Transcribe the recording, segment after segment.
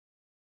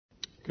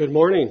Good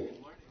morning.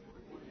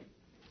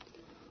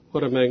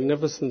 What a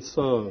magnificent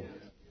song.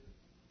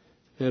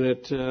 And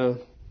it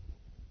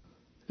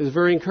is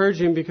very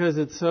encouraging because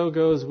it so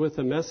goes with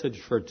the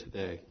message for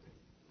today.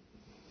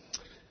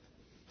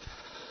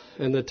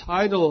 And the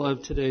title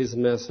of today's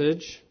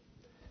message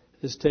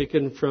is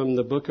taken from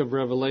the book of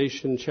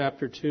Revelation,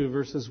 chapter 2,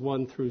 verses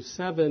 1 through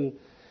 7,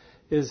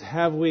 is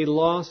Have We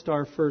Lost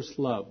Our First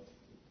Love?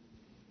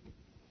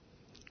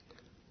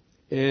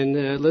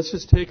 And let's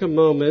just take a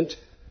moment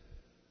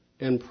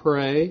and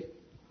pray.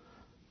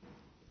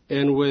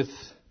 And with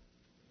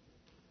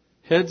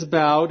heads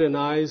bowed and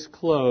eyes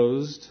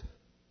closed,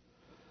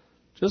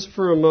 just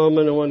for a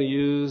moment I want to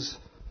use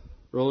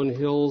Rowan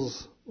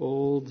Hill's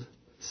old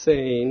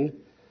saying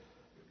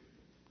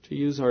to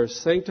use our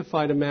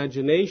sanctified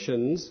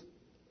imaginations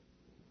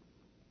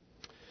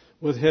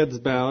with heads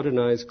bowed and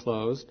eyes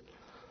closed,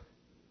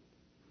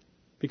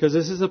 because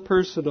this is a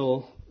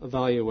personal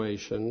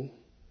evaluation.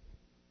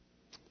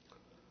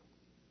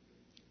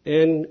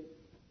 And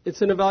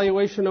it's an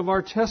evaluation of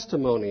our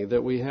testimony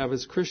that we have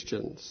as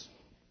Christians.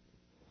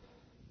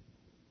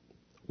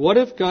 What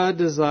if God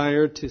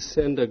desired to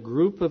send a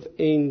group of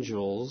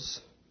angels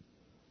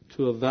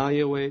to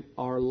evaluate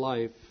our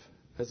life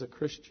as a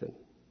Christian?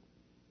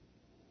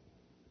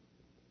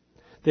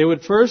 They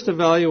would first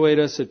evaluate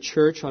us at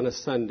church on a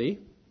Sunday.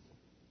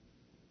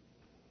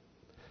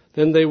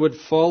 Then they would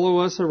follow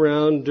us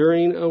around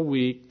during a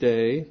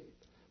weekday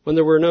when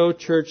there were no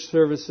church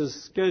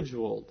services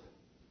scheduled.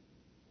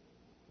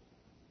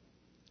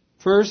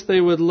 First, they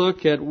would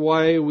look at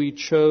why we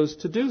chose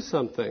to do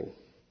something.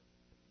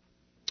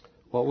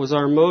 What was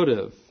our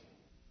motive?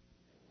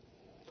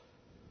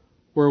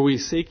 Were we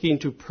seeking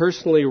to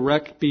personally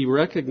be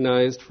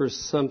recognized for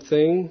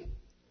something,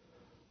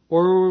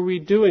 or were we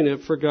doing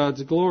it for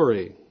God's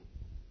glory?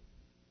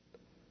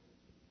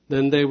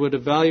 Then they would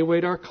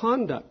evaluate our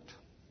conduct.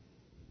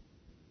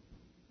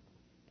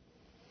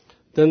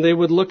 Then they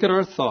would look at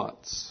our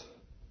thoughts.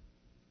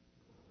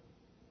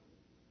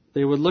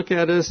 They would look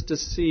at us to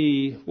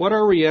see what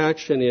our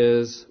reaction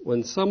is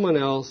when someone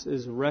else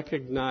is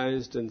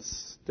recognized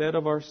instead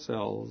of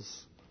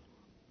ourselves.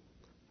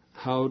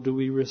 How do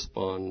we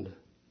respond?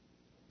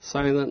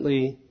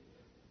 Silently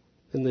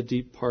in the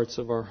deep parts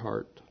of our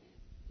heart.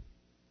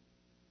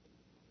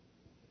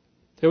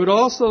 They would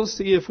also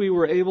see if we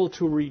were able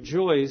to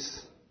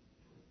rejoice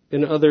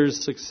in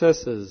others'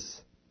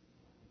 successes,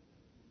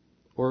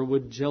 or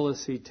would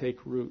jealousy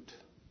take root?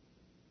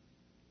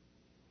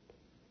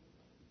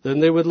 Then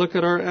they would look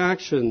at our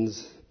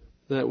actions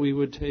that we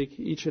would take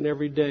each and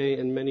every day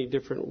in many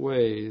different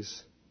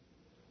ways.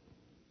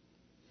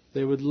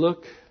 They would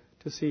look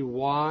to see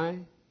why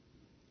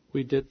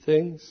we did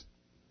things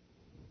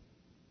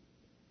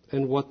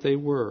and what they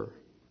were.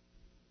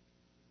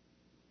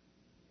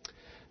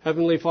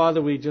 Heavenly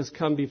Father, we just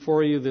come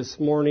before you this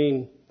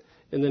morning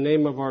in the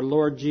name of our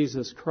Lord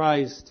Jesus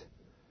Christ,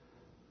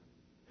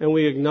 and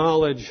we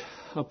acknowledge,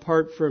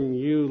 apart from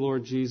you,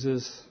 Lord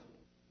Jesus,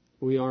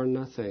 we are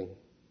nothing.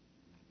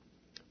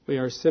 We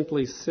are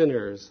simply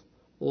sinners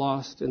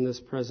lost in this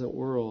present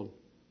world.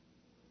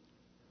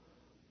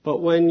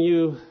 But when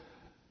you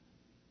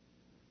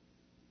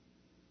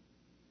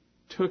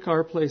took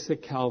our place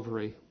at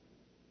Calvary,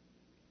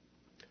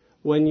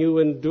 when you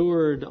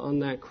endured on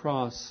that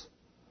cross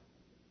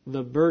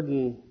the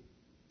burden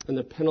and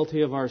the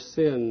penalty of our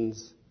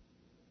sins,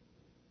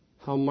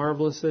 how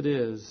marvelous it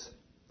is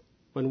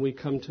when we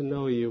come to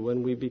know you,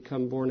 when we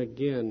become born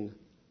again.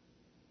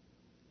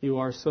 You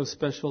are so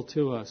special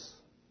to us.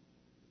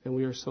 And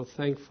we are so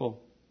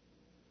thankful.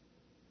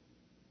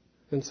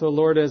 And so,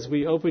 Lord, as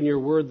we open your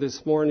word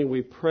this morning,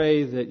 we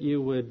pray that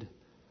you would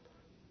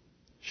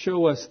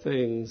show us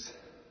things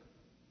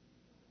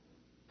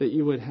that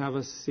you would have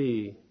us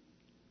see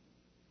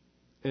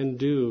and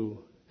do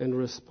and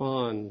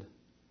respond.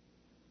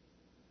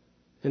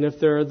 And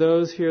if there are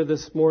those here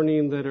this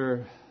morning that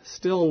are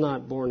still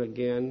not born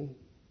again,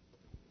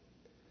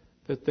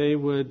 that they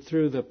would,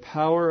 through the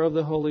power of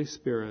the Holy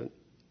Spirit,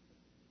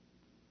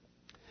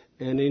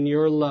 and in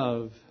your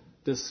love,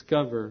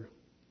 discover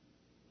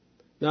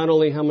not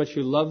only how much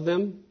you love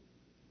them,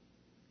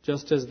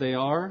 just as they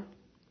are,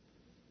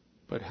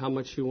 but how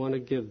much you want to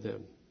give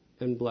them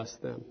and bless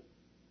them.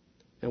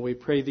 And we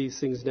pray these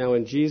things now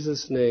in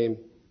Jesus' name.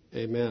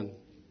 Amen.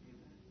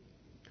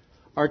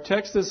 Our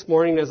text this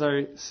morning, as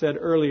I said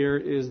earlier,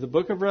 is the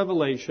book of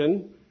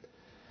Revelation,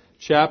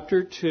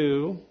 chapter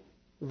 2,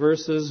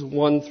 verses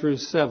 1 through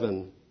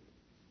 7.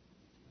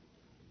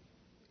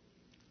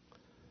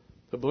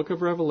 The book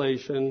of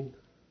Revelation,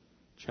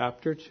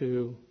 chapter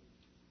 2,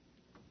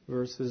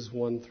 verses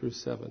 1 through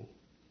 7.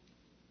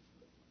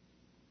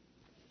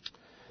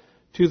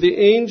 To the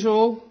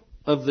angel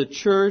of the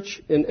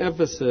church in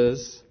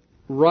Ephesus,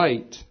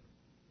 write,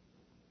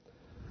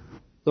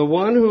 the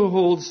one who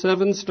holds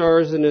 7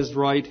 stars in his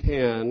right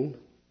hand,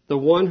 the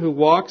one who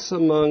walks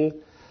among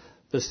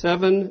the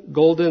 7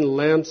 golden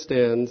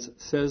lampstands,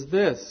 says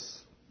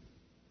this,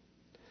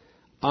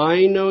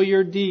 I know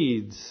your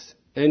deeds,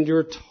 and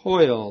your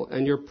toil,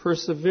 and your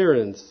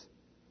perseverance,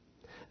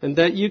 and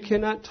that you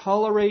cannot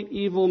tolerate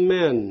evil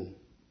men.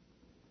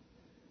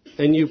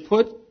 And you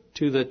put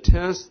to the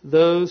test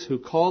those who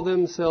call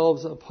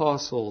themselves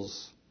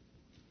apostles,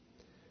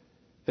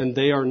 and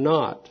they are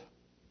not,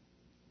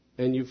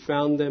 and you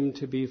found them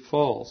to be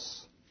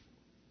false.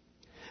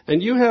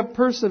 And you have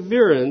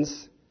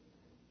perseverance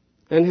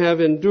and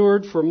have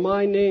endured for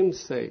my name's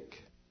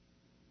sake,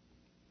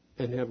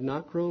 and have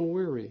not grown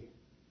weary.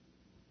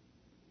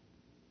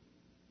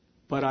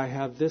 But I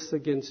have this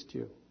against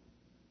you,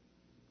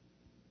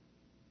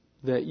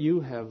 that you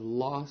have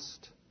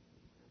lost,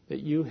 that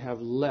you have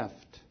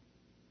left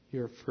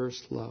your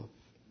first love.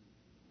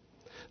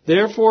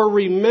 Therefore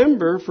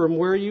remember from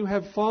where you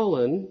have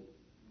fallen,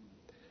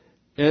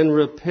 and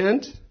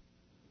repent,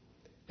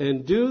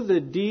 and do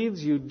the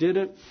deeds you did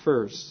at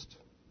first.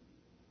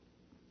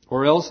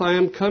 Or else I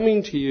am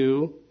coming to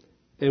you,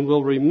 and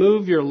will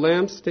remove your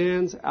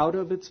lampstands out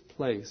of its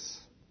place,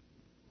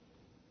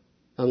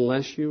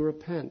 unless you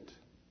repent.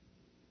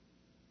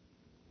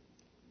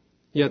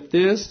 Yet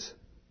this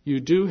you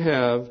do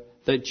have,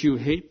 that you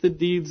hate the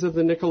deeds of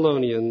the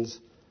Nicolaitans,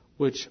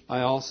 which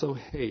I also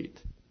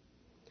hate.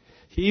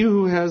 He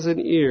who has an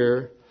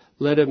ear,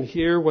 let him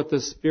hear what the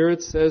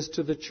Spirit says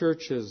to the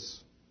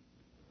churches.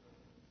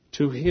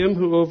 To him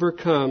who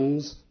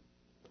overcomes,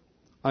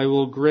 I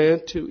will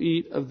grant to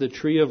eat of the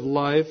tree of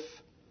life,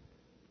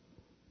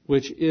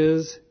 which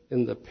is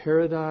in the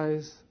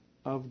paradise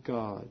of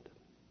God.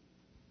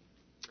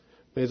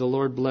 May the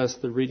Lord bless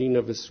the reading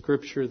of His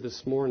Scripture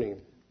this morning.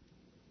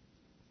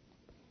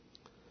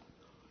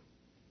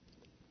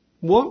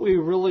 What we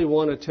really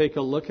want to take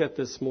a look at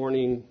this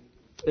morning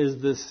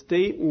is the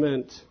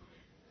statement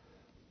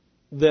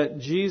that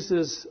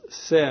Jesus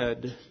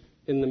said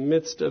in the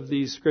midst of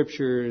these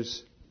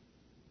Scriptures,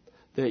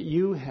 that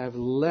you have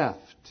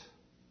left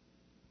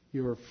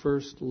your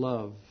first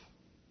love.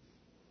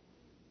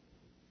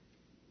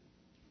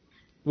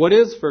 What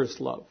is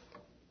first love?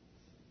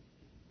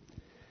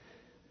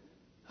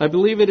 I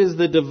believe it is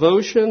the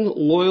devotion,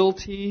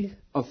 loyalty,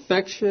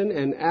 affection,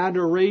 and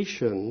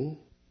adoration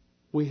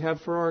we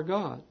have for our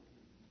God.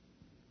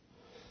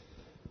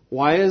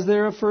 Why is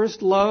there a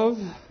first love?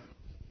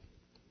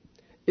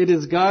 It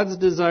is God's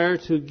desire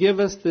to give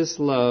us this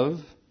love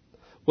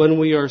when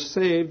we are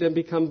saved and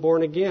become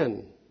born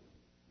again.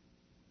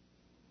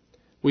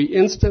 We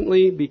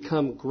instantly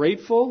become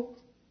grateful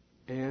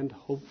and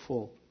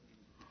hopeful.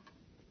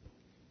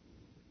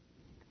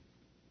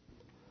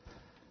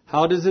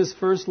 How does this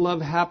first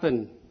love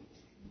happen?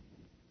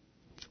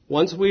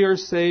 Once we are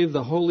saved,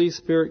 the Holy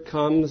Spirit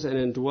comes and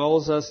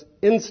indwells us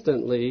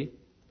instantly,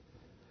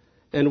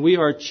 and we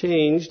are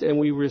changed and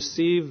we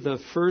receive the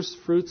first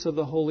fruits of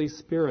the Holy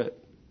Spirit.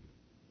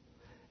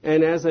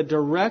 And as a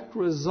direct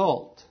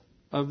result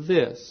of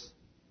this,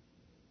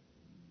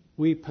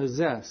 we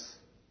possess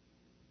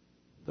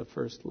the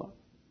first love,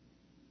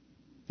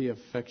 the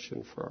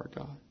affection for our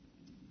God.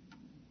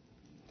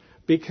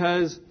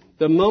 Because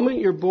the moment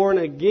you're born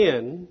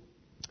again,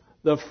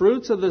 the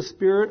fruits of the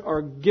Spirit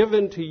are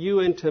given to you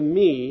and to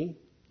me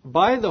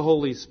by the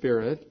Holy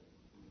Spirit,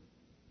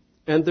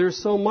 and they're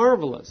so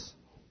marvelous.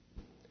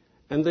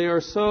 And they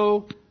are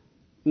so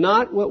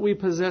not what we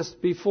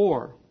possessed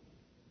before.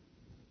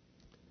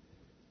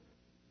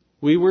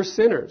 We were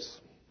sinners.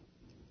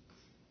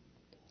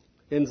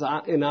 In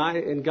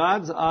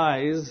God's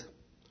eyes,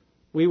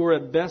 we were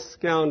at best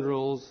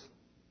scoundrels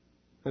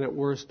and at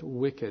worst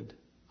wicked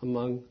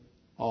among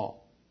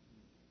all.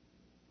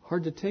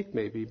 Hard to take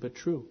maybe, but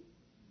true.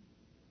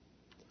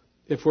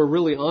 If we're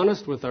really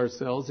honest with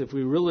ourselves, if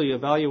we really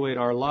evaluate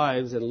our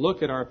lives and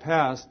look at our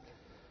past,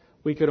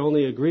 we could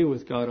only agree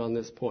with God on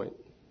this point.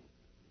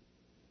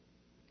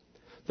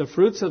 The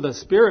fruits of the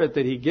Spirit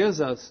that He gives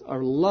us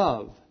are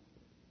love,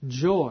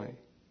 joy,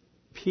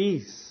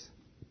 peace,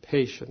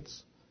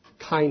 patience,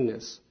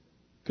 kindness,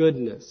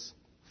 goodness,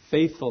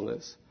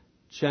 faithfulness,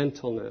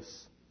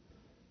 gentleness,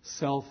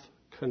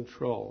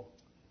 self-control.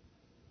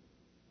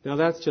 Now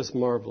that's just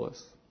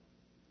marvelous.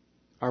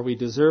 Are we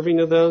deserving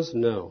of those?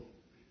 No.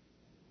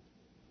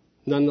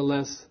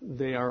 Nonetheless,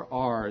 they are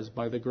ours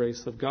by the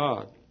grace of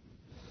God.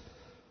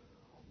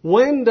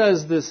 When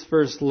does this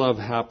first love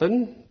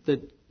happen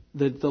that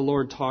the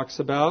Lord talks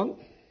about?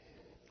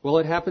 Well,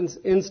 it happens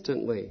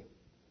instantly.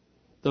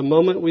 The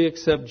moment we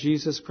accept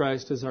Jesus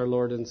Christ as our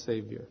Lord and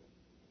Savior.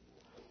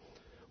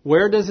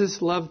 Where does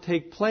this love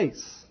take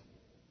place?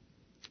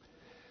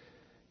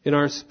 In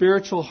our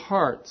spiritual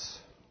hearts,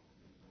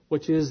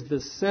 which is the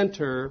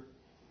center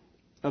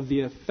of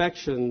the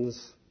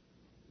affections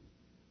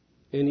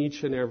in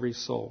each and every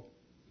soul.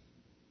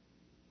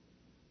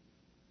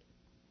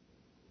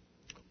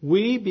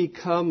 We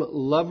become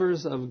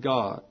lovers of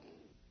God,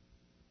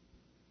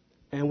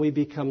 and we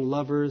become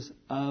lovers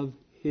of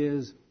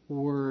His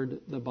Word,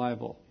 the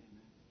Bible.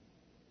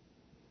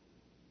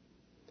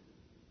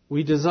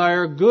 We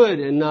desire good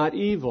and not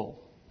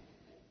evil.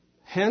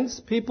 Hence,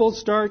 people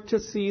start to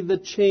see the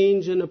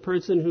change in a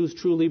person who's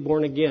truly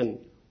born again.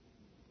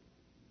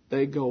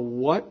 They go,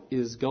 what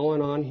is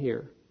going on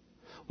here?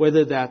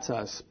 Whether that's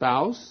a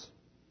spouse,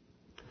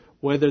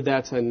 whether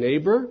that's a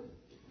neighbor,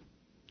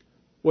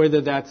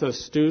 whether that's a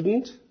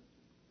student,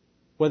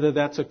 whether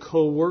that's a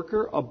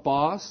co-worker, a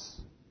boss,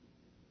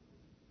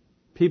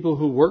 people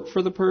who work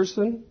for the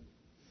person,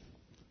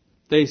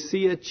 they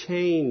see a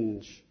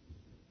change.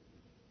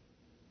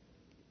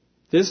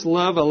 This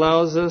love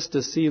allows us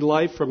to see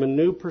life from a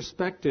new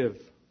perspective,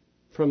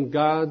 from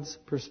God's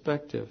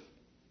perspective.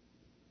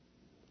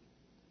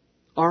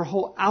 Our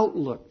whole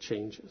outlook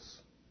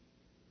changes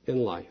in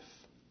life.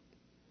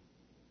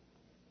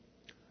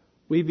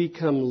 We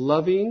become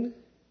loving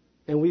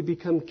and we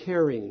become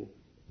caring,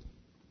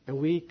 and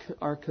we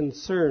are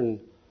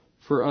concerned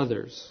for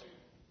others.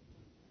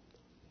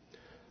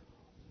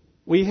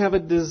 We have a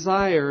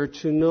desire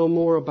to know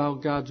more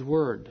about God's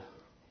Word.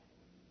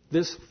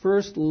 This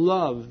first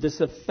love,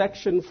 this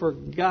affection for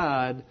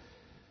God,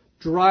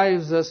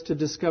 drives us to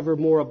discover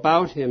more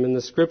about Him in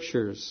the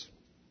Scriptures.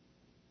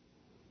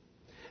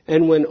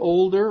 And when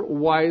older,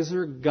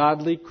 wiser,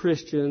 godly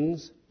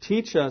Christians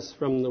teach us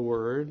from the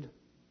Word,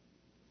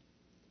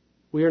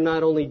 we are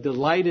not only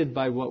delighted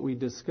by what we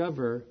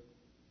discover,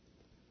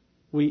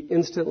 we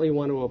instantly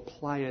want to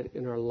apply it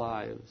in our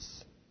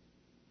lives.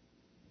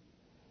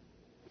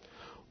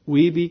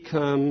 We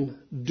become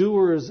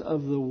doers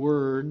of the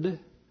Word,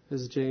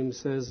 as James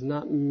says,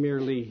 not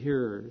merely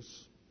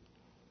hearers.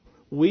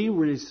 We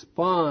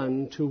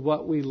respond to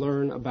what we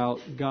learn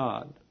about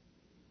God.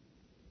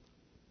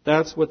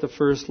 That's what the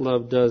first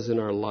love does in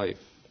our life.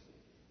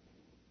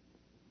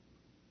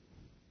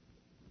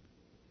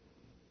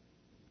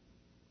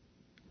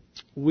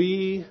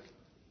 We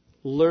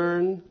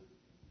learn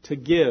to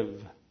give.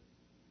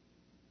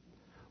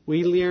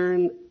 We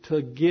learn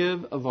to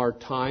give of our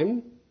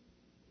time.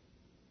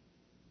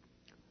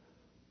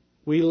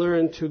 We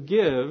learn to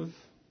give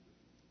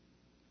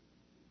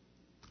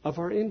of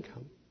our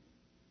income.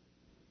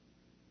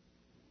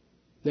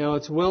 Now,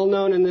 it's well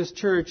known in this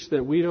church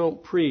that we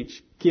don't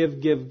preach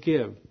give, give,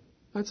 give.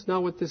 That's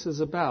not what this is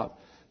about.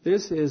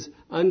 This is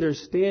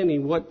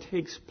understanding what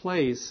takes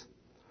place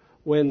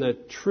when the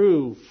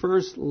true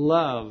first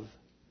love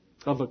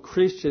of a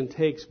Christian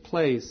takes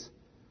place.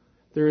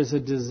 There is a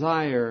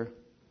desire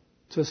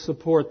to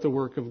support the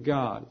work of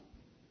God.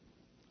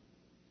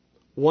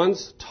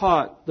 Once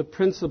taught the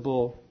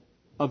principle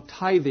of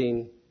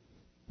tithing,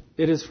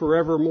 it is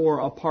forevermore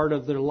a part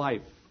of their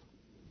life.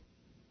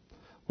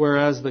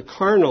 Whereas the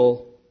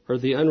carnal or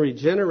the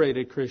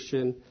unregenerated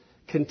Christian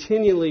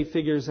continually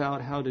figures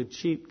out how to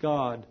cheat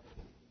God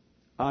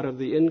out of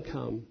the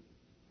income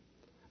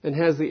and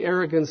has the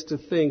arrogance to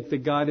think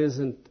that God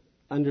isn't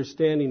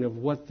understanding of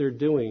what they're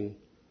doing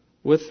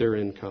with their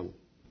income.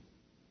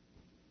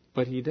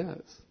 But He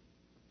does,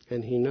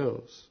 and He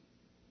knows.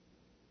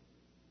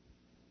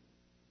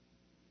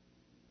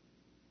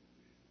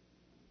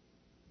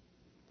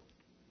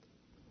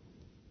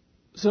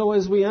 So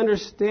as we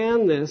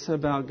understand this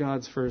about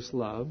God's first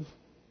love,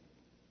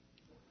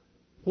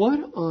 what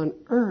on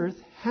earth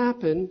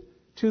happened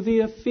to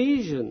the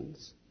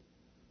Ephesians?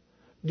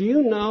 Do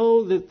you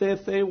know that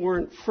if they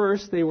weren't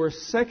first, they were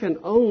second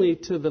only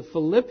to the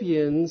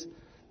Philippians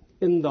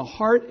in the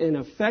heart and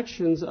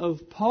affections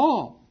of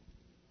Paul?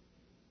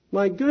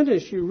 My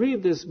goodness, you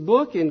read this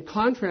book and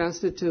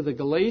contrast it to the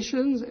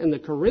Galatians and the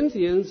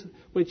Corinthians,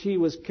 which he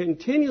was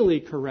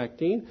continually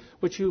correcting,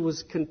 which he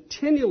was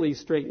continually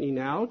straightening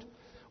out,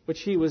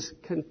 which he was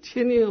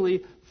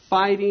continually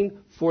fighting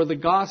for the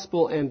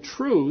gospel and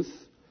truth.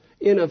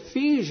 In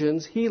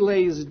Ephesians, he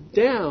lays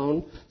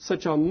down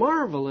such a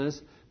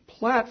marvelous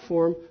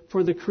platform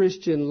for the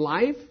Christian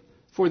life,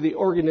 for the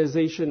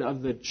organization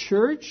of the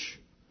church,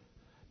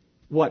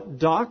 what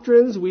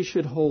doctrines we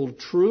should hold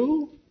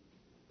true.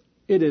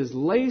 It is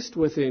laced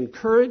with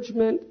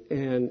encouragement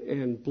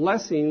and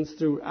blessings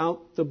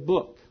throughout the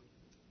book.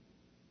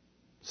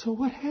 So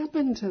what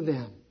happened to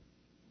them?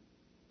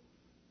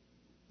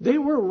 They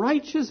were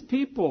righteous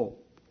people,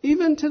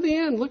 even to the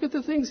end. Look at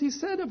the things he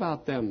said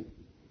about them.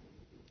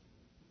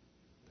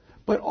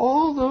 But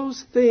all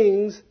those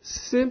things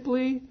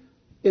simply,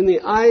 in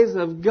the eyes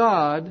of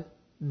God,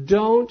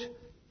 don't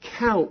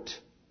count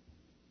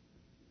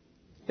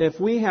if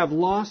we have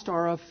lost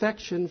our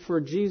affection for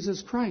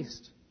Jesus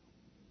Christ.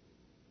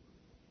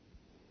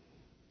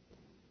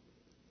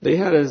 They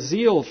had a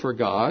zeal for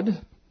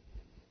God.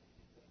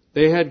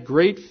 They had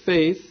great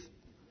faith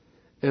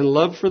and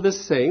love for the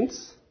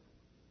saints.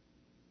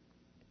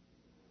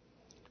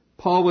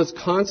 Paul was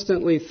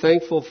constantly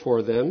thankful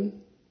for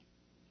them.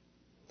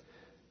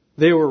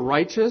 They were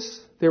righteous.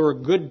 They were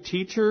good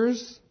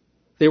teachers.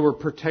 They were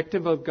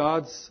protective of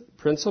God's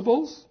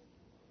principles.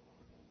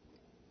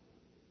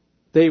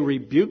 They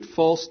rebuked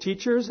false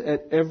teachers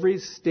at every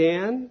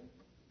stand.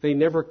 They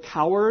never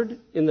cowered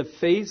in the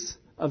face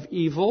of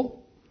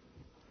evil.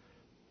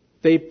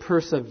 They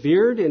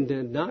persevered and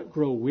did not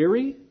grow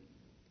weary.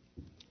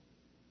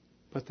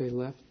 But they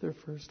left their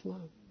first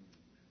love.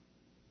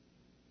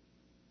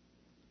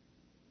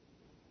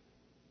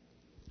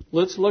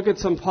 Let's look at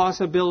some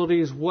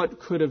possibilities what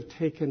could have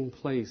taken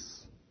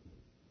place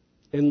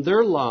in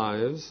their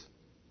lives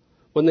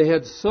when they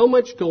had so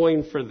much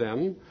going for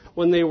them,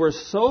 when they were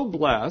so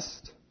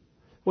blessed,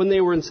 when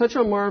they were in such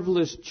a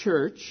marvelous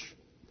church,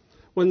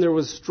 when there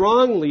was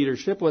strong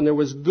leadership, when there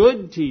was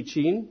good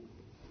teaching,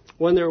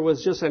 when there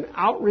was just an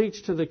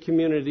outreach to the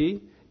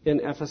community in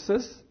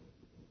Ephesus,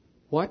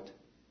 what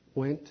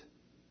went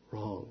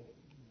wrong?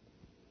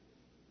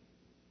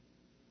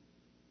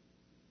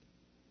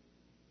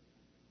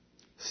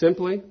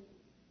 Simply,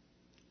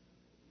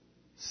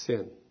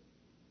 sin.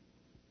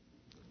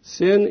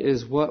 Sin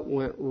is what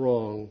went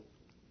wrong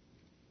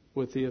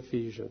with the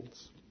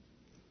Ephesians.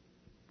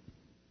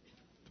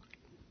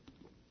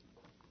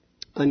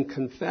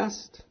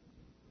 Unconfessed,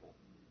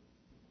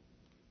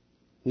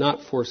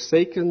 not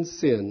forsaken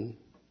sin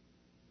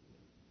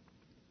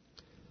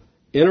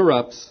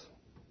interrupts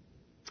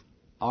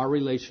our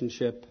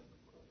relationship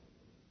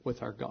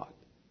with our God.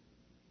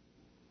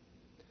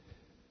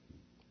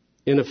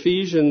 In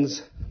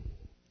Ephesians,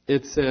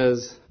 it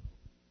says,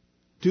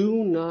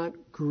 do not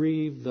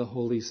grieve the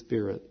Holy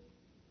Spirit.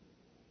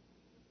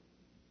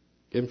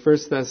 In 1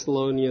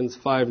 Thessalonians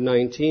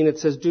 5:19, it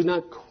says, do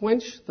not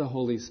quench the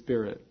Holy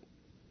Spirit.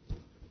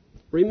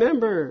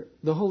 Remember,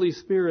 the Holy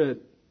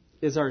Spirit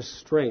is our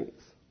strength.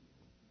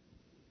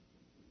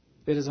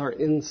 It is our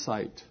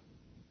insight.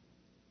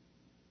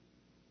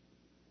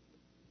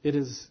 It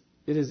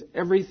is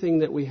everything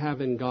that we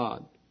have in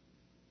God.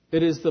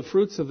 It is the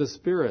fruits of the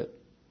Spirit.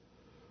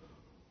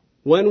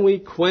 When we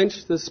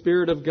quench the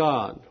Spirit of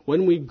God,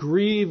 when we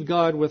grieve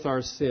God with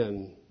our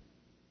sin,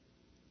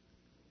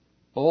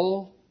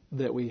 all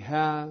that we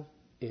have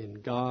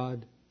in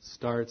God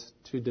starts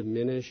to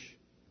diminish.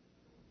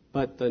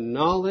 But the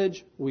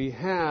knowledge we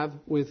have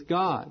with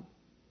God.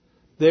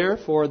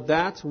 Therefore,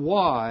 that's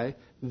why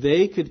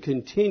they could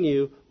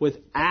continue with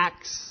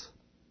acts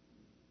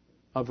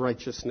of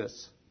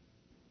righteousness.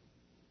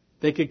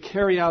 They could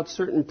carry out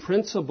certain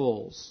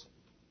principles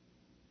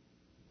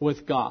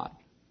with God,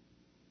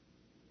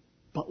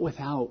 but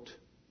without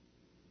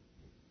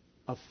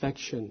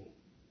affection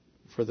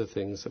for the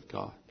things of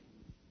God.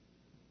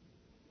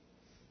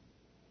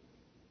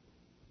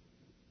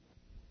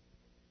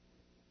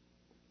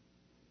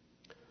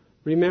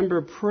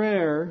 Remember,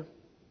 prayer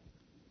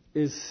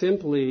is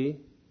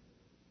simply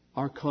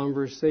our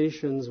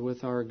conversations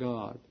with our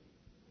God.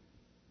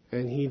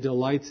 And He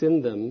delights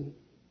in them.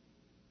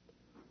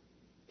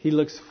 He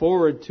looks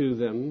forward to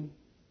them.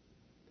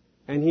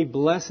 And He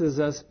blesses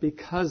us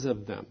because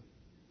of them.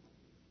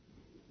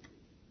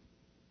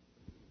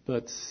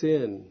 But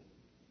sin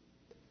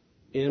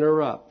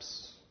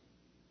interrupts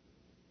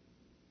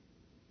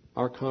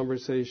our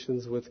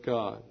conversations with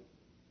God.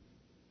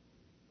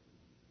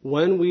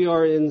 When we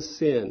are in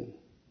sin,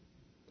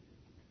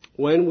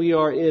 when we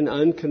are in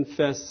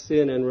unconfessed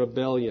sin and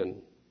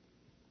rebellion,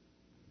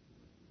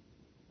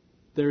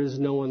 there is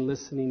no one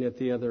listening at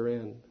the other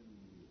end.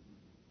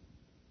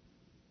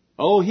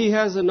 Oh, He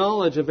has a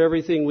knowledge of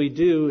everything we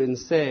do and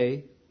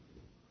say.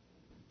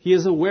 He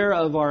is aware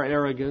of our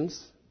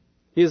arrogance.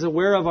 He is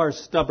aware of our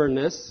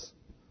stubbornness.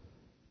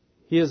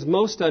 He is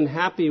most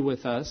unhappy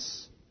with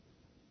us,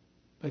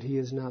 but He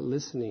is not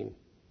listening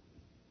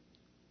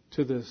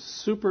to the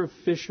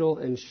superficial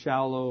and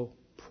shallow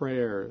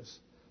prayers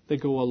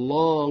that go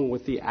along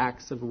with the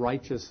acts of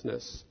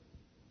righteousness.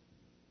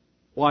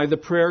 Why, the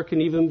prayer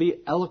can even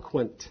be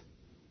eloquent,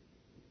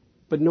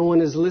 but no one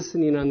is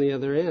listening on the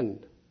other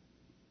end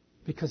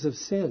because of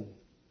sin.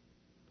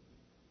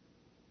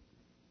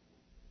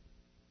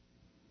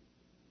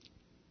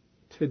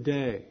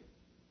 Today,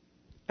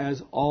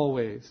 as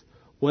always,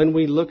 when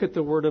we look at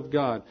the Word of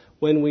God,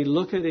 when we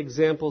look at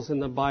examples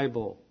in the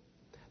Bible,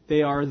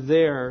 they are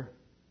there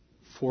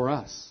for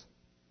us.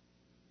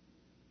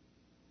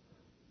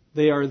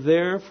 They are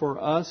there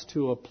for us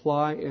to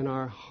apply in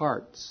our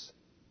hearts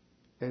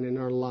and in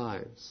our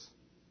lives.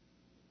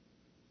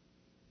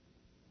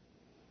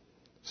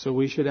 So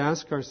we should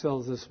ask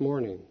ourselves this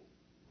morning,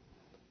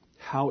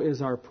 how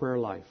is our prayer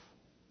life?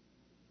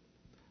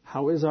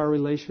 How is our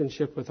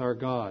relationship with our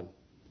God?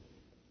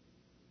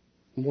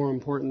 More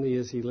importantly,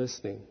 is He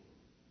listening?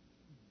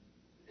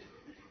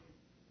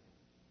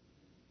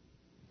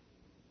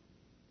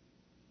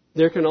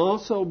 There can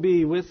also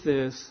be with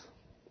this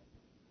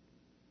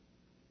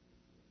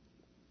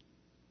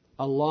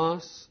a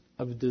loss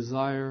of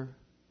desire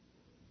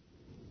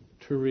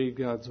to read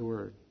God's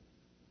Word.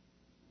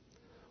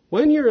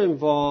 When you're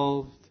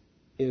involved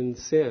in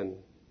sin,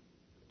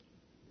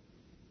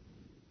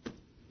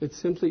 it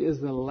simply is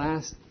the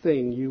last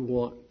thing you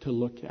want to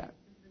look at.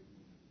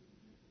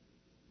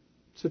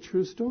 It's a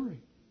true story.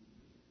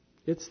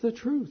 It's the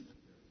truth.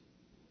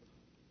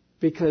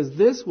 Because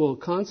this will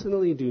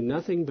constantly do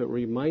nothing but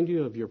remind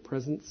you of your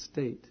present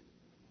state.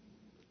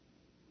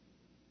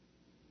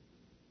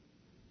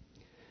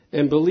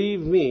 And believe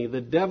me,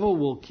 the devil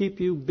will keep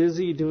you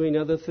busy doing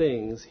other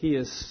things. He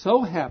is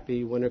so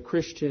happy when a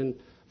Christian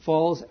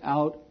falls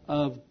out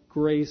of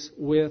grace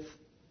with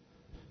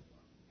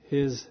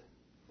his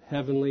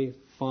Heavenly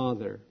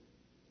Father.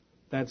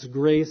 That's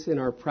grace in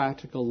our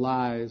practical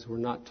lives. We're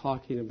not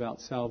talking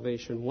about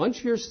salvation.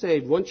 Once you're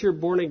saved, once you're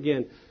born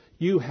again,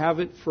 you have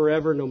it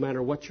forever no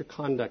matter what your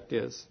conduct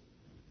is.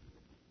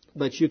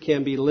 But you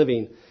can be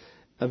living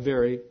a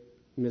very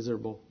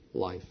miserable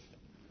life.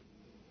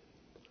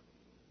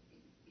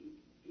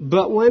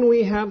 But when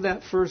we have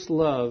that first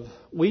love,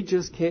 we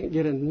just can't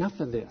get enough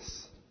of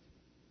this.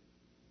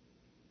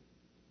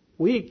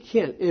 We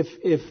can't.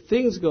 If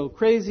things go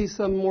crazy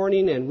some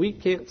morning and we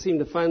can't seem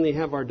to finally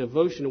have our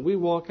devotion and we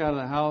walk out of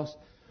the house,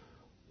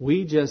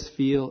 we just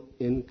feel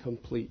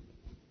incomplete.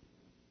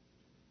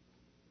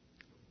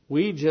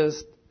 We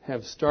just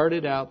have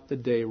started out the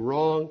day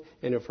wrong,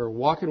 and if we're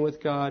walking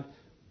with God,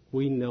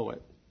 we know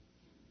it.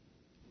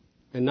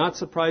 And not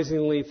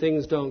surprisingly,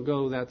 things don't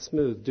go that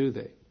smooth, do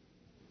they?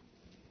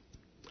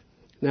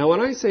 Now, when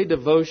I say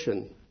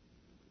devotion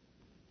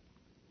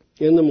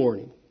in the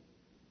morning,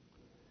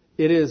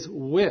 it is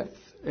with,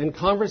 and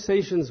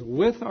conversations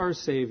with our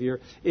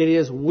Savior, it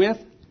is with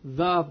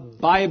the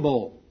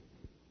Bible.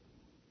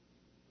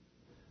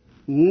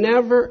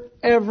 Never,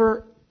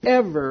 ever,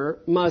 ever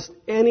must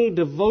any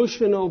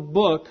devotional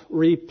book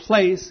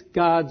replace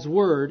God's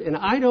Word. And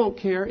I don't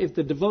care if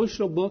the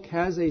devotional book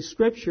has a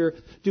scripture.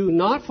 Do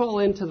not fall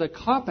into the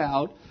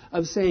cop-out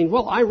of saying,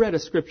 well, I read a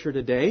scripture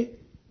today.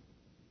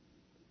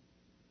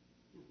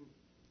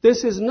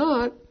 This is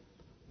not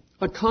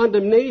a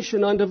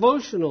condemnation on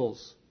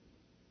devotionals.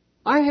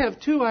 I have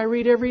 2 I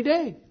read every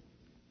day.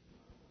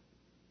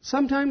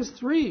 Sometimes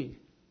 3.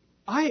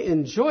 I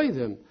enjoy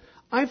them.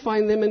 I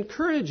find them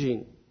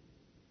encouraging.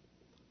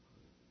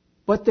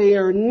 But they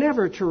are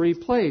never to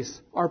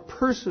replace our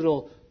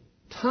personal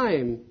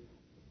time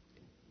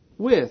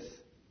with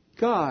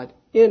God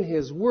in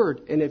His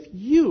Word. And if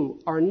you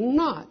are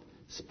not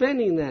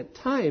spending that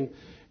time,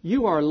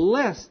 you are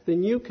less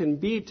than you can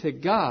be to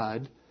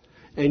God.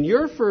 And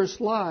your first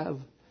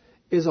love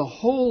is a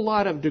whole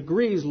lot of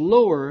degrees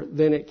lower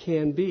than it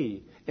can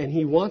be. And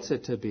He wants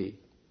it to be.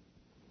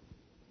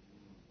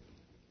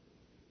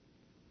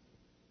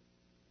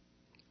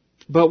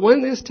 But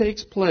when this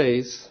takes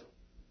place,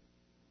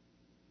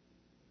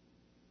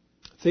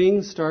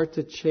 things start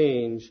to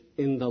change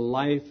in the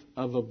life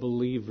of a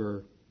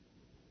believer.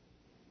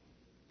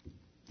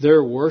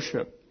 Their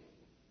worship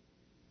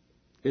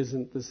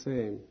isn't the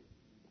same.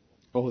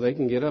 Oh, they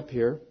can get up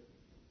here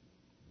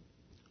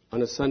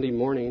on a Sunday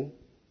morning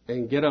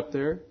and get up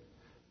there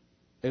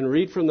and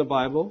read from the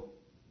Bible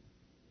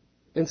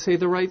and say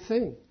the right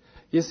thing.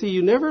 You see,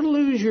 you never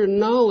lose your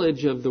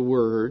knowledge of the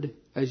Word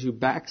as you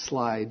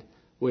backslide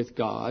with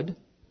God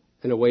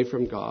and away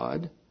from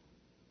God.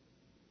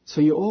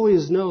 So you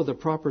always know the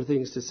proper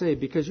things to say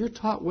because you're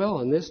taught well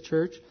in this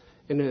church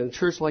and in a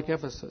church like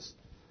Ephesus.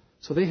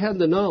 So they had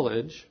the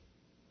knowledge,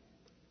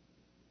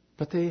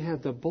 but they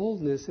had the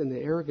boldness and the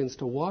arrogance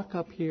to walk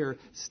up here,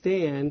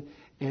 stand,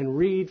 and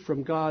read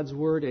from God's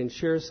Word and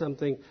share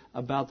something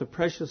about the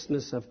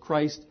preciousness of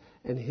Christ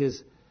and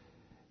His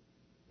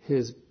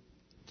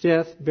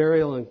death,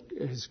 burial, and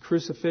His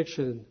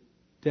crucifixion,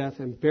 death,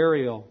 and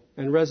burial,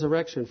 and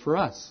resurrection for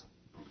us.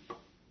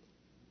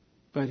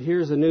 But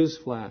here's a news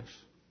flash.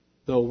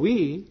 Though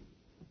we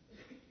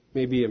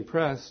may be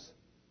impressed,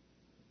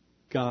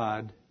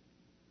 God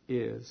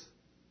is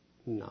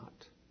not.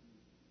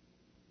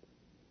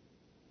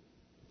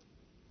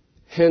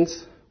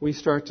 Hence, we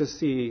start to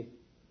see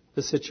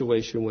the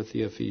situation with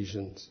the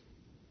Ephesians.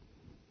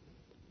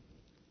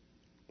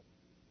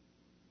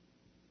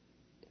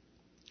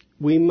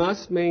 We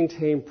must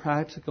maintain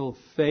practical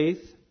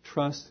faith,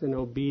 trust, and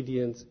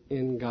obedience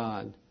in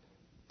God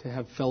to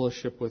have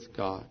fellowship with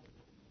God.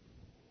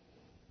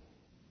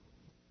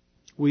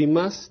 We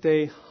must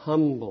stay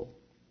humble.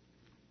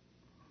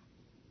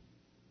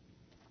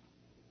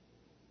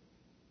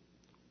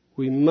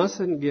 We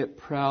mustn't get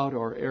proud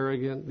or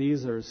arrogant.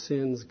 These are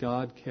sins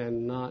God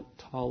cannot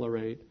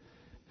tolerate.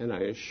 And I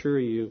assure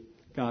you,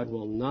 God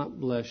will not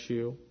bless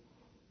you,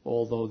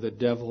 although the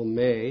devil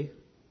may.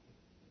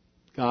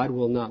 God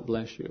will not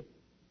bless you.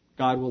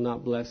 God will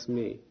not bless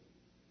me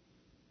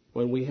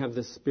when we have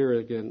the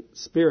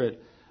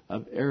spirit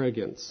of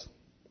arrogance.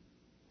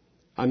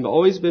 I've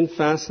always been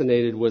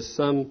fascinated with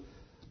some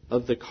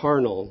of the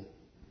carnal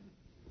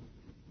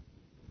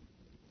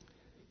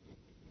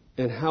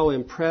and how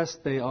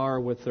impressed they are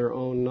with their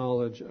own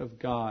knowledge of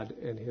God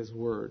and His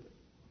Word.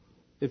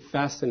 It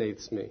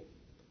fascinates me.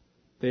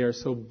 They are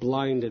so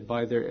blinded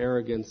by their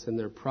arrogance and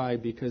their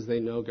pride because they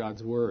know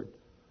God's Word,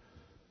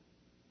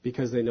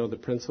 because they know the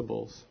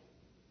principles.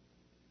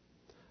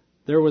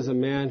 There was a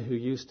man who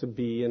used to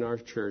be in our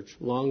church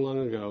long, long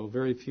ago.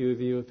 Very few of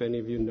you, if any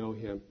of you, know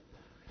him.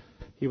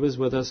 He was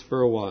with us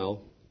for a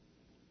while.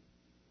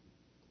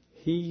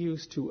 He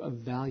used to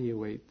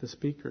evaluate the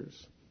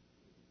speakers.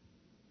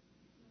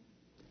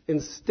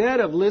 Instead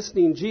of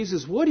listening,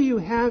 Jesus, what do you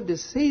have to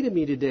say to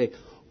me today?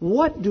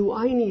 What do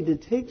I need to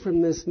take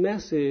from this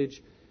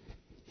message?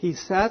 He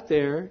sat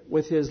there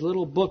with his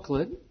little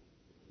booklet.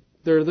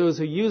 There are those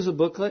who use a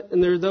booklet,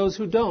 and there are those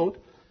who don't,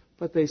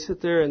 but they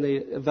sit there and they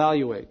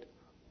evaluate.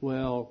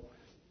 Well,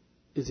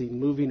 is he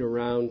moving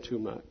around too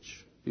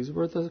much? These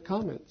were the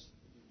comments.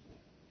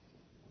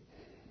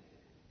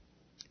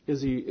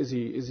 Is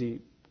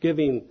he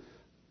giving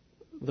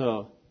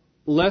the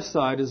left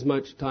side as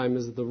much time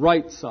as the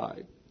right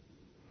side?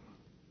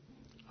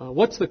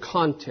 What's the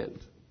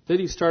content? Did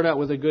he start out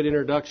with a good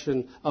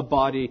introduction, a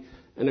body,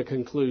 and a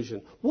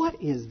conclusion?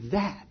 What is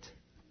that?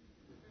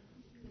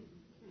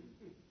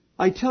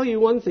 I tell you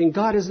one thing,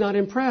 God is not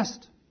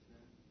impressed.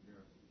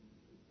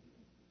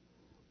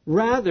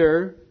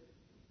 Rather,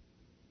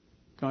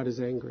 God is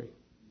angry.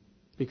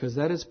 Because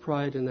that is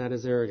pride and that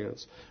is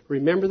arrogance.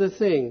 Remember the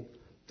thing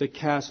that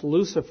cast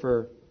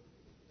Lucifer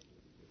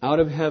out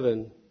of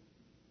heaven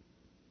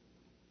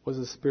was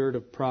a spirit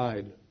of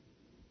pride.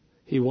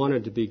 He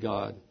wanted to be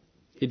God.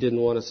 He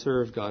didn't want to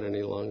serve God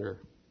any longer.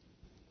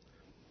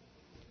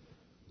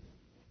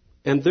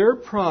 And their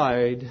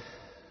pride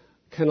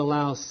can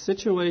allow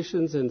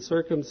situations and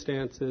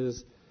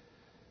circumstances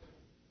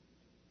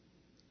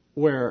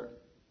where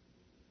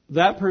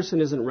that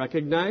person isn't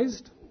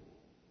recognized.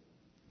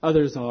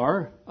 Others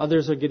are.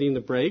 Others are getting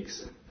the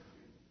breaks.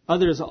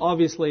 Others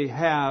obviously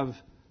have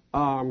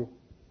an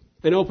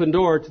open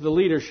door to the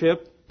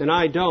leadership, and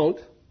I don't.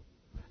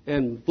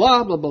 And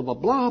blah, blah, blah, blah,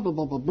 blah, blah,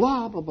 blah, blah,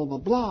 blah, blah, blah, blah,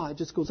 blah. It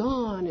just goes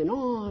on and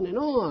on and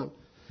on.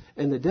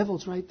 And the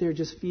devil's right there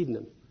just feeding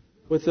them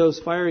with those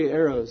fiery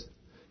arrows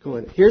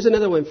going, here's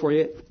another one for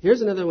you.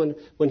 Here's another one.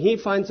 When he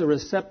finds a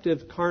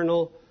receptive,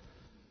 carnal,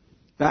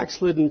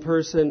 backslidden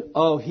person,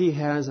 he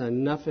has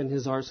enough in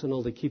his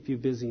arsenal to keep you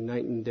busy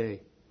night and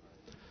day.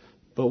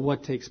 But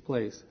what takes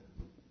place?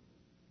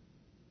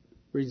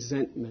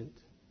 Resentment,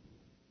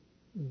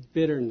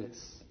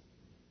 bitterness,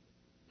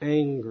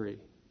 angry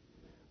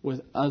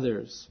with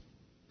others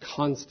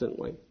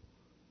constantly.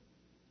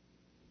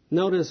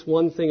 Notice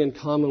one thing in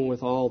common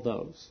with all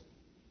those.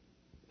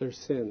 They're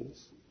sins.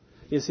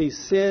 You see,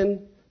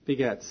 sin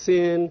begat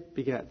sin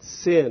begat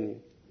sin.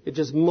 It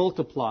just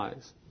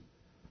multiplies.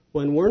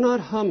 When we're not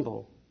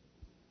humble,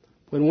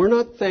 when we're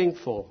not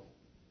thankful,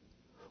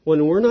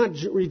 when we're not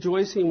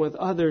rejoicing with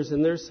others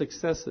in their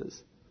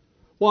successes.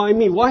 Well,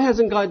 why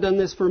hasn't God done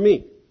this for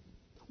me?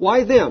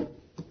 Why them?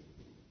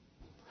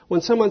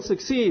 When someone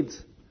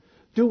succeeds,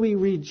 do we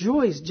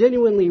rejoice,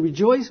 genuinely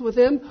rejoice with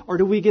them, or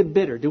do we get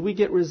bitter? Do we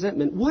get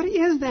resentment? What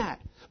is that?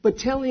 But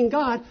telling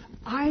God,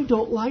 I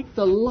don't like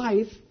the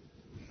life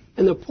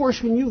and the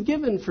portion you've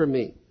given for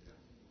me.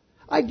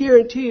 I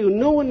guarantee you,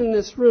 no one in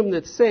this room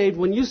that's saved,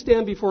 when you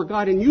stand before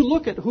God and you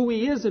look at who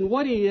He is and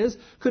what He is,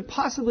 could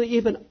possibly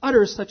even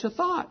utter such a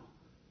thought.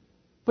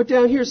 But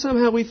down here,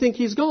 somehow we think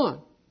He's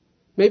gone.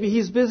 Maybe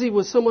He's busy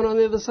with someone on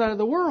the other side of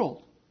the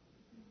world.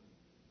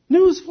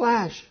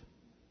 Newsflash.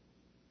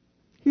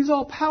 He's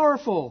all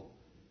powerful.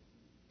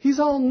 He's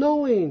all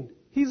knowing.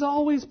 He's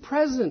always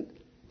present.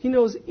 He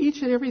knows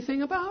each and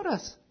everything about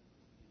us.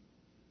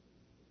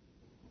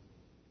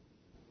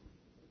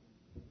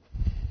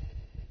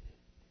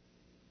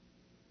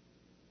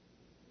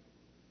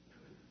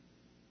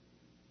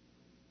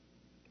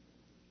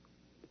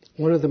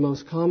 One of the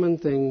most common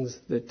things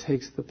that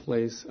takes the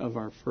place of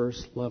our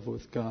first love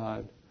with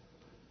God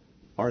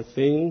are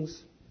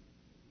things,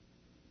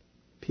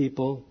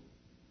 people,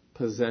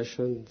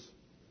 possessions,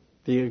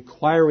 the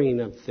acquiring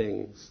of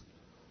things,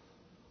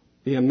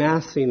 the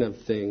amassing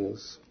of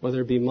things,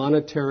 whether it be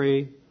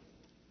monetary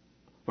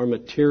or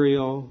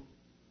material.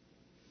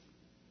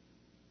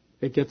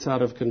 It gets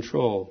out of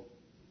control.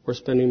 We're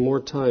spending more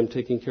time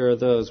taking care of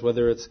those,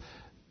 whether it's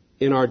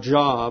in our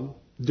job,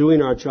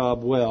 doing our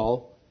job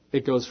well.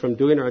 It goes from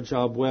doing our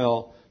job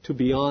well to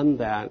beyond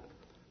that,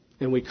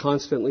 and we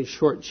constantly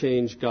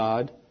shortchange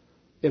God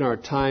in our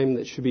time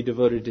that should be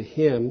devoted to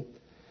Him.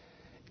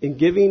 In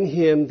giving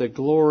Him the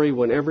glory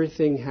when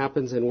everything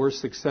happens and we're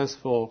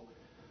successful,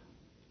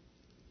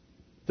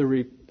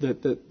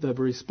 the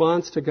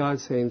response to God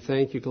saying,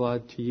 thank you,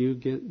 God, to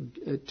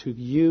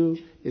you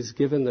is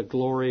given the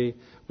glory.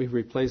 We've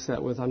replaced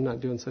that with, I'm not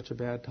doing such a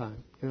bad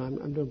time.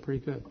 I'm doing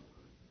pretty good.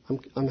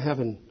 I'm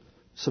having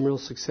some real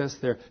success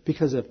there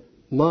because of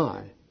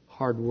my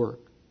hard work.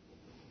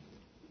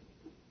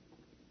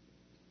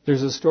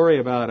 There's a story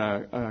about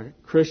a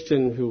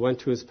Christian who went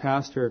to his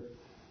pastor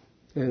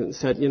and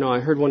said, I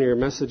heard one of your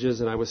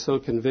messages and I was so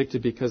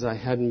convicted because I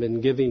hadn't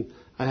been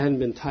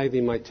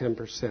tithing my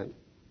 10%.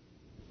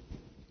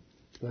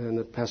 And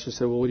the pastor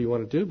said, well, what do you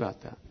want to do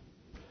about that?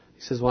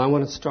 He says, well, I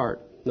want to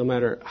start. No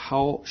matter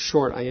how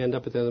short I end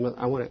up at the end of the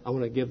month, I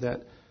want to give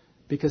that.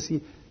 Because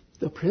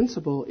the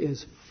principle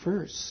is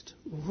first,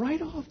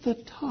 right off the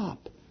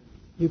top,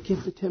 you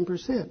give the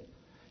 10%.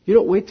 You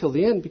don't wait till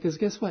the end because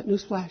guess what?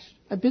 Newsflash.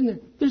 I've been there.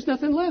 There's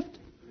nothing left.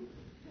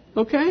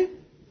 Okay?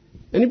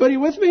 Anybody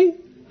with me?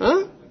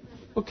 Huh?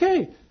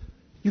 Okay.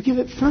 You give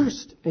it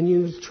first and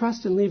you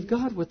trust and leave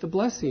God with the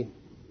blessing.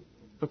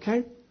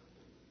 Okay?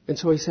 And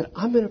so he said,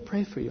 I'm going to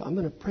pray for you. I'm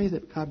going to pray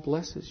that God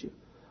blesses you.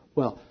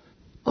 Well,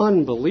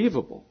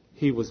 unbelievable.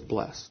 He was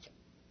blessed.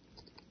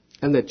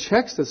 And the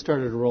checks that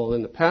started to roll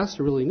in, the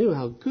pastor really knew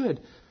how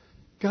good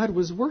God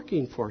was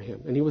working for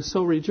him, and he was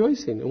so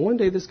rejoicing. And one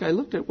day this guy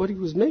looked at what he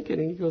was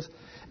making, and he goes,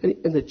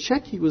 and the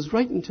check he was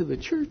writing to the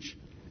church,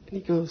 and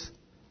he goes,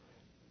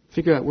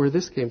 figure out where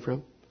this came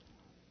from.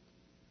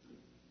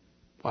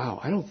 Wow,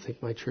 I don't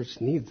think my church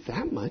needs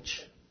that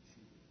much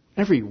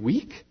every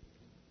week.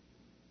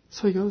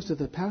 So he goes to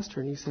the pastor,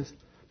 and he says,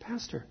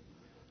 Pastor,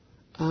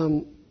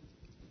 I've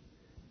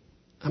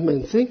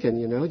been thinking,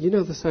 you know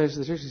the size of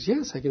the church. He says,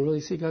 yes, I can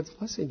really see God's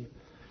blessing you.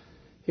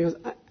 He goes,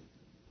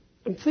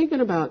 I'm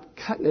thinking about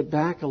cutting it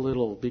back a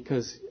little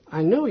because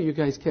I know you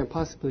guys can't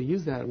possibly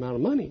use that amount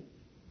of money.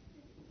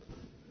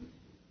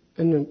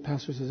 And the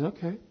pastor says,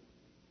 okay,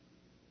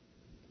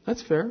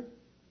 that's fair.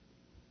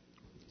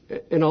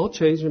 And I'll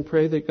change and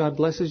pray that God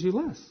blesses you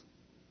less.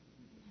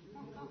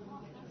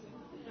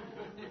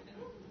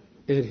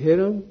 It hit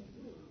him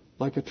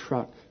like a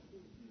truck,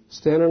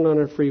 standing on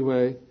a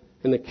freeway,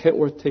 and the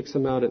Kentworth takes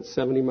him out at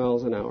 70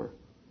 miles an hour.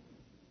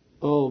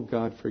 Oh,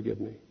 God, forgive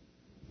me.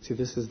 See,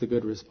 this is the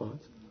good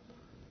response.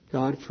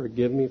 God,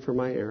 forgive me for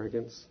my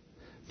arrogance.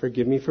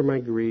 Forgive me for my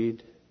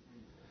greed.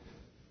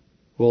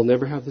 We'll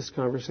never have this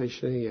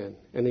conversation again.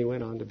 And he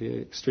went on to be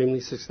an extremely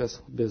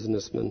successful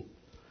businessman,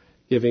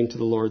 giving to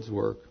the Lord's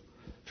work.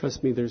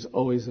 Trust me, there's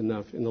always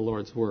enough in the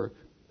Lord's work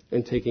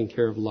and taking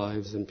care of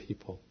lives and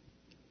people.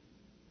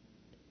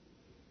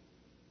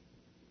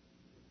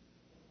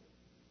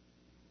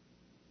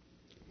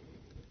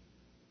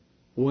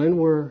 When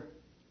we're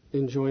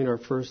enjoying our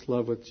first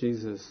love with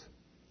Jesus,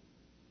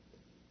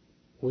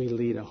 we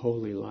lead a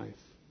holy life.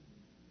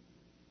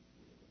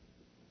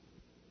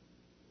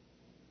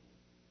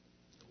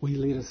 We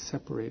lead a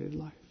separated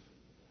life,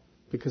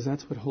 because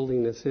that's what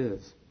holiness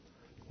is.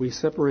 We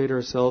separate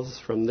ourselves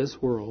from this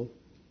world,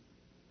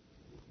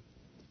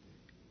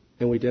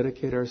 and we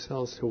dedicate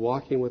ourselves to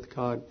walking with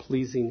God,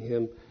 pleasing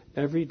Him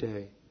every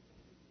day,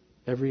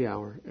 every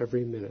hour,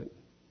 every minute.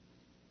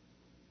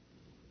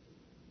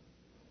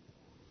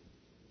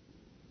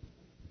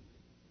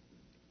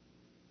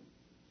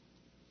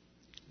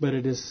 But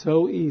it is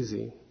so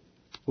easy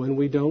when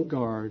we don't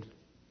guard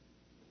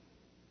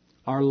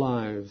our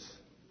lives,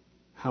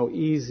 how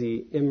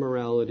easy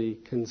immorality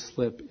can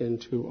slip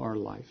into our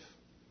life.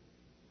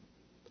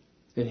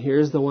 And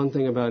here's the one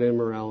thing about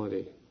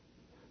immorality.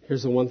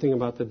 Here's the one thing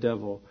about the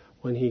devil.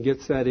 When he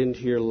gets that into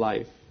your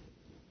life,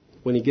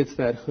 when he gets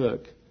that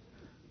hook,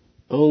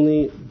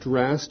 only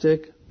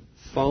drastic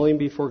falling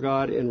before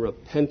God in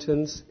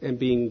repentance and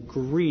being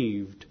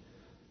grieved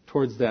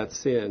towards that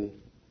sin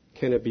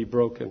can it be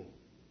broken.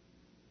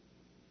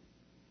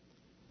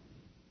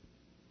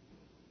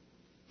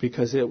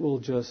 Because it will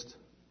just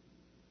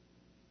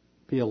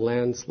be a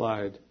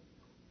landslide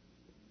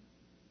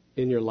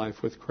in your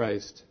life with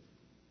Christ.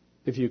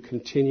 If you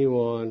continue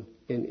on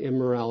in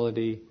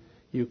immorality,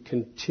 you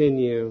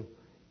continue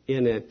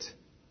in it.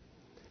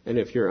 And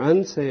if you're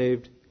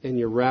unsaved and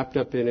you're wrapped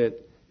up in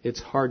it,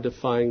 it's hard to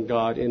find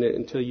God in it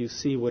until you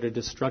see what a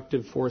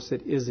destructive force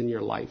it is in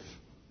your life.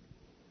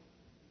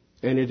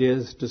 And it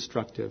is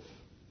destructive.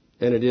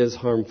 And it is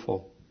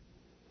harmful.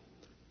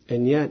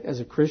 And yet, as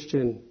a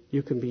Christian,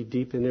 you can be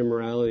deep in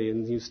immorality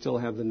and you still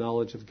have the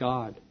knowledge of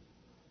God.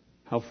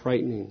 How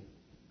frightening.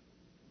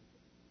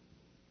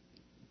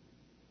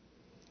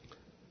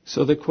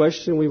 So the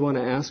question we want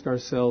to ask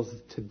ourselves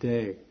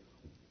today,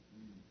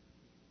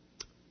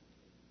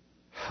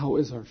 how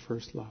is our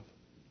first love?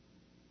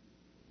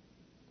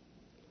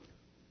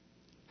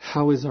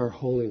 How is our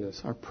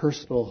holiness, our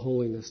personal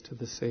holiness to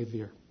the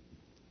Savior?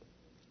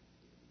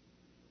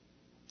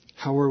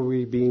 How are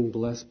we being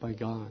blessed by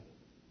God?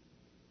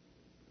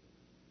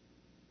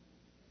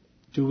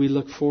 Do we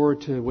look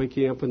forward to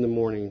waking up in the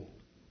morning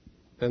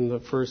and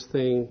the first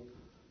thing,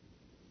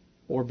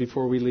 or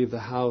before we leave the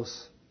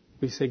house,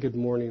 we say, "Good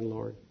morning,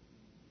 Lord.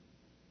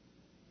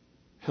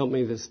 Help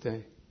me this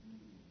day.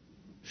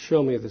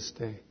 Show me this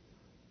day.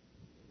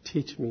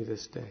 Teach me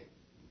this day."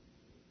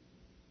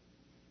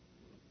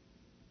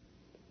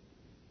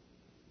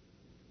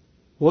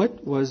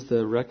 What was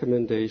the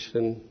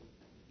recommendation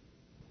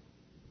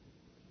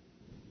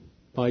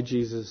by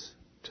Jesus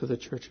to the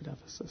church at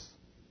Ephesus?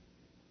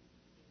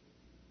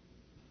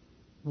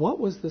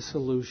 What was the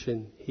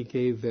solution He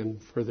gave them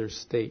for their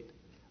state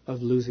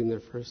of losing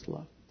their first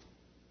love?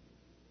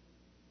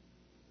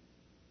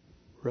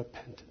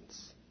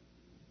 Repentance.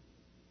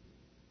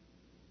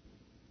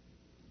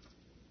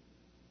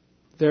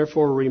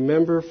 Therefore,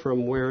 remember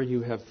from where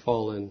you have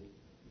fallen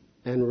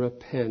and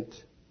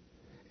repent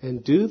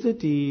and do the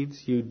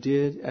deeds you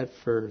did at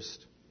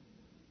first,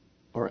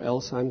 or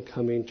else I'm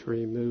coming to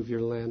remove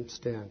your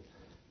lampstand.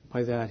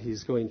 By that,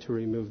 He's going to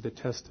remove the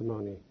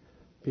testimony,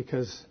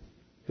 because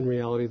in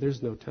reality,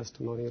 there's no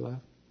testimony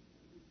left.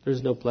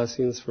 There's no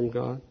blessings from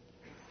God.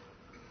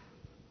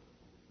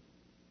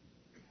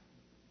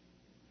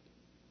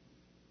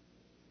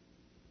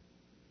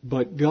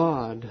 But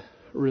God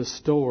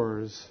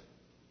restores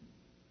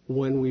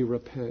when we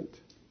repent.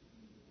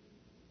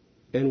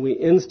 And we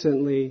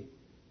instantly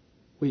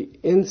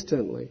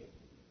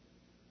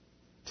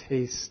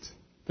taste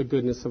the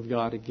goodness of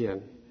God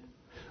again.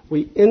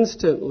 We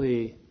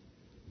instantly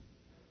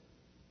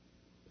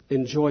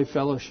enjoy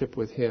fellowship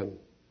with Him.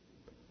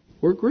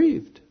 We're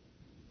grieved.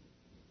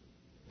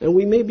 And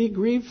we may be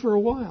grieved for a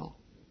while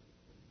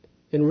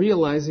in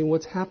realizing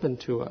what's happened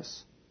to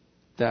us.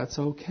 That's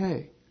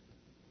okay.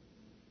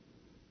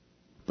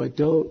 But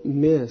don't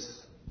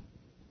miss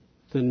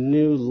the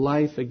new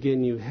life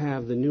again you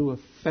have, the new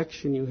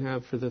affection you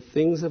have for the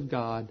things of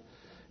God,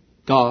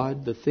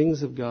 the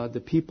things of God,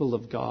 the people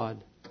of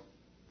God,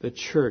 the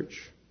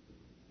church,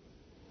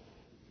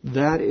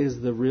 that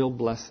is the real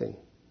blessing.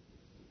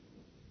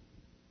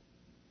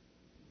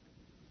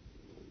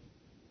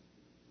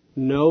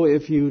 Know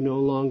if you no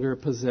longer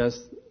possess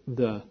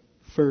the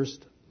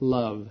first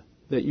love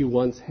that you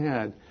once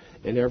had.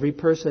 And every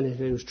person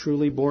who was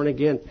truly born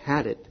again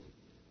had it.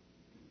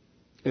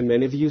 And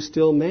many of you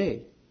still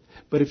may.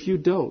 But if you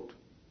don't,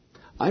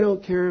 I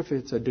don't care if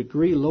it's a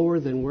degree lower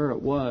than where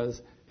it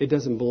was, it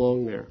doesn't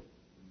belong there.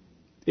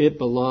 It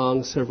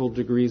belongs several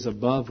degrees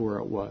above where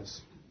it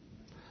was.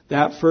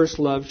 That first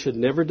love should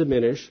never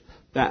diminish.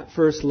 That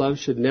first love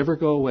should never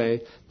go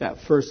away. That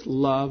first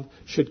love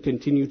should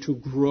continue to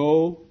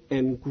grow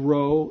and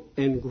grow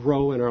and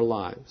grow in our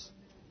lives.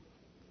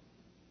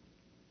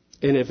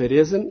 And if it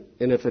isn't,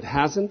 and if it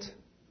hasn't,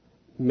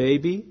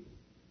 maybe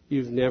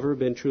you've never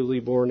been truly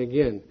born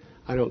again.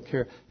 I don't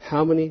care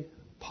how many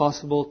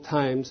possible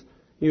times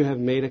you have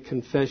made a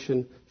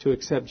confession to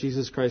accept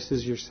Jesus Christ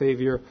as your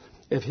Savior.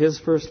 If His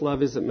first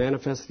love isn't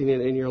manifesting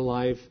it in your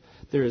life,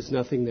 there is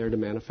nothing there to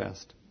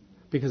manifest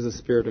because the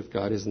Spirit of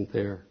God isn't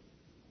there.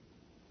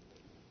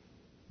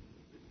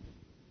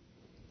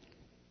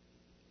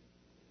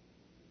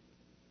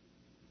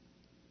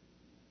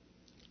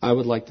 I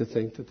would like to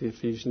think that the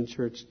Ephesian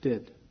church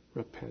did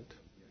repent.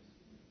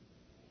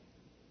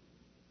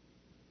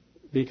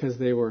 Because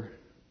they were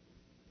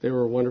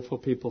wonderful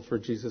people for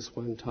Jesus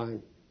one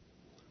time.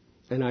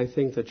 And I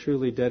think that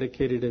truly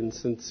dedicated and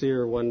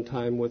sincere one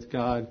time with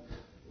God,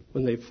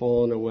 when they've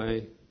fallen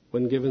away,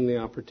 when given the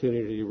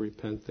opportunity to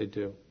repent, they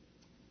do.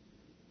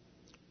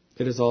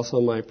 It is also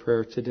my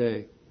prayer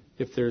today,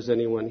 if there's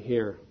anyone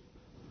here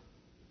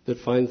that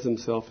finds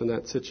themselves in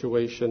that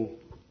situation,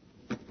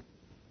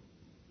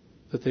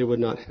 that they would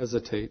not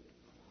hesitate,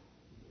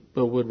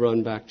 but would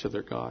run back to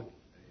their God.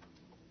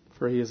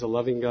 For He is a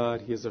loving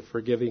God, He is a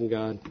forgiving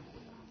God,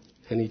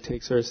 and He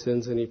takes our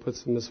sins and He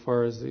puts them as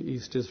far as the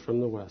east is from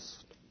the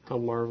west. How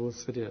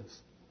marvelous it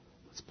is.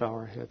 Let's bow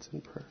our heads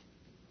in prayer.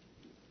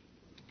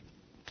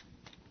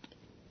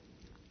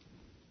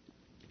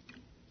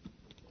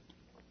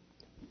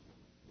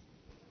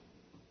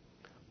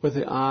 With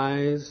the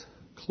eyes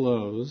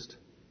closed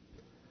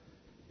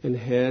and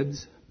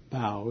heads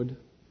bowed,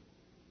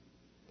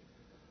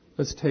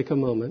 let's take a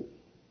moment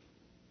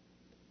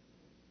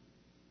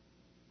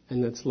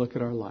and let's look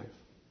at our life.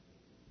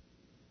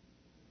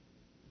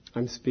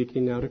 I'm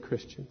speaking now to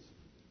Christians.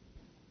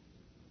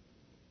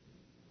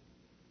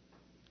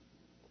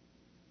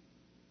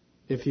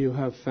 If you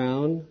have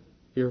found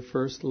your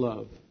first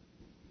love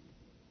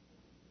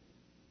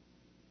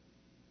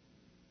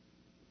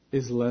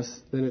is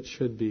less than it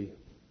should be,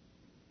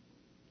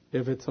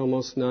 if it's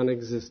almost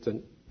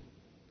non-existent,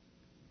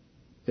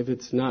 if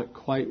it's not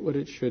quite what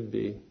it should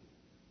be,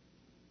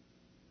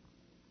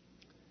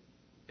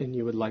 and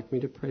you would like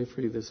me to pray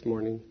for you this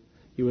morning,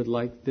 you would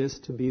like this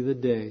to be the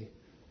day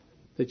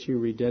that you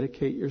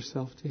rededicate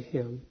yourself to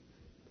Him,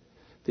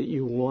 that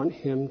you want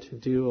Him to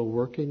do a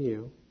work in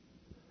you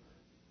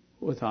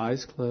with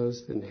eyes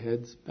closed and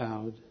heads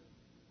bowed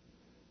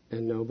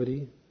and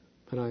nobody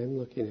but I am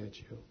looking at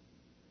you.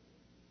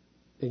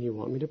 And you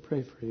want me to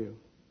pray for you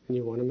and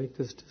you want to make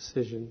this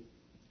decision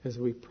as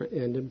we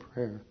end in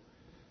prayer.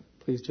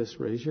 Please just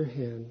raise your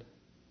hand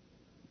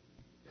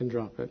and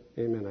drop it.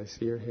 Amen. I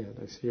see your hand.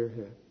 I see your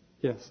hand.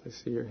 Yes, I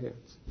see your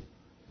hands.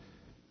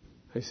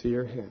 I see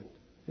your hand.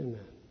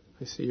 Amen.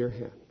 I see your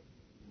hand.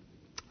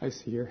 I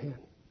see your hand.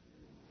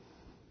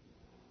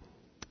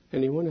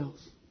 Anyone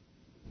else?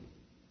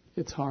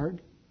 It's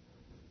hard.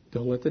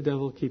 Don't let the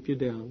devil keep you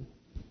down.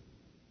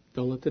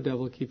 Don't let the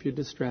devil keep you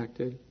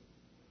distracted.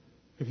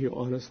 If you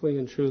honestly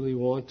and truly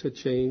want to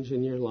change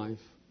in your life,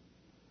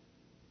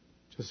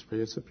 just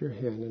raise up your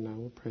hand and I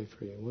will pray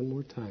for you. One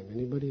more time.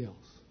 Anybody else?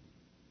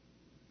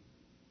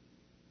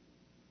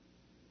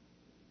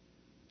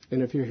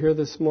 And if you're here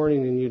this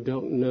morning and you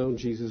don't know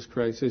Jesus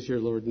Christ as your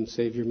Lord and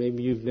Savior,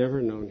 maybe you've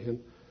never known Him,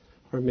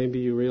 or maybe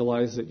you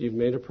realize that you've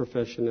made a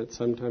profession at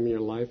some time in your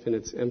life and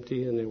it's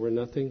empty and it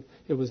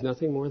was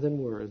nothing more than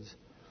words,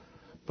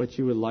 but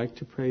you would like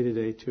to pray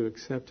today to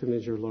accept Him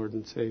as your Lord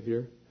and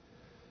Savior,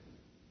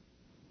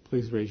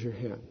 please raise your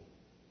hand.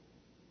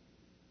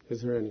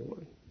 Is there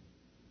anyone?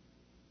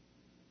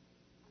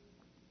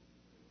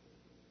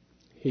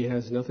 He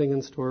has nothing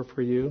in store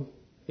for you.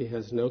 He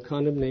has no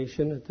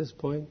condemnation at this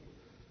point.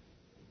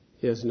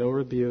 He has no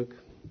rebuke.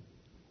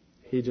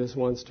 He just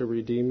wants to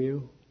redeem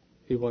you.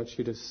 He wants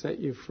you to set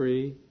you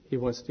free. He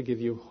wants to give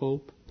you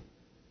hope.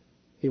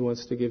 He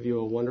wants to give you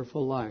a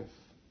wonderful life.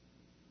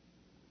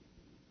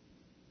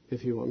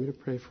 If you want me to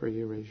pray for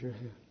you, raise your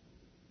hand.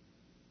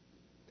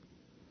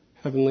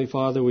 Heavenly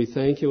Father, we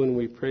thank you and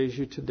we praise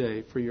you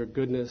today for your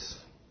goodness,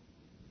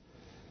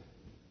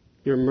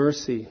 your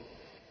mercy,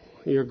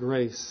 your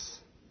grace,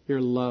 your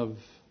love,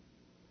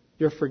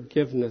 your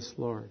forgiveness,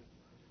 Lord.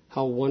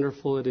 How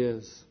wonderful it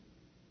is.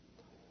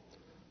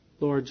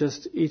 Lord,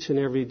 just each and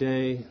every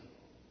day,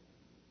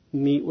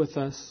 meet with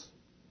us.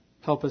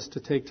 Help us to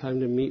take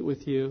time to meet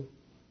with you.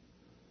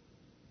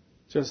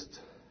 Just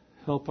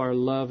help our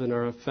love and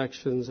our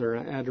affections and our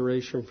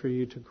adoration for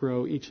you to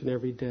grow each and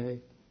every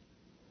day.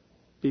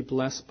 Be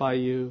blessed by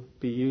you.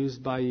 Be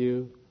used by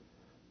you.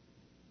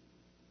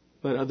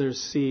 Let others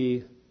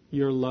see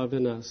your love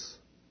in us.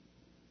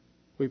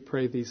 We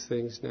pray these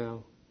things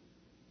now.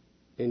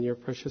 In your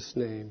precious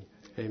name,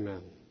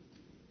 amen.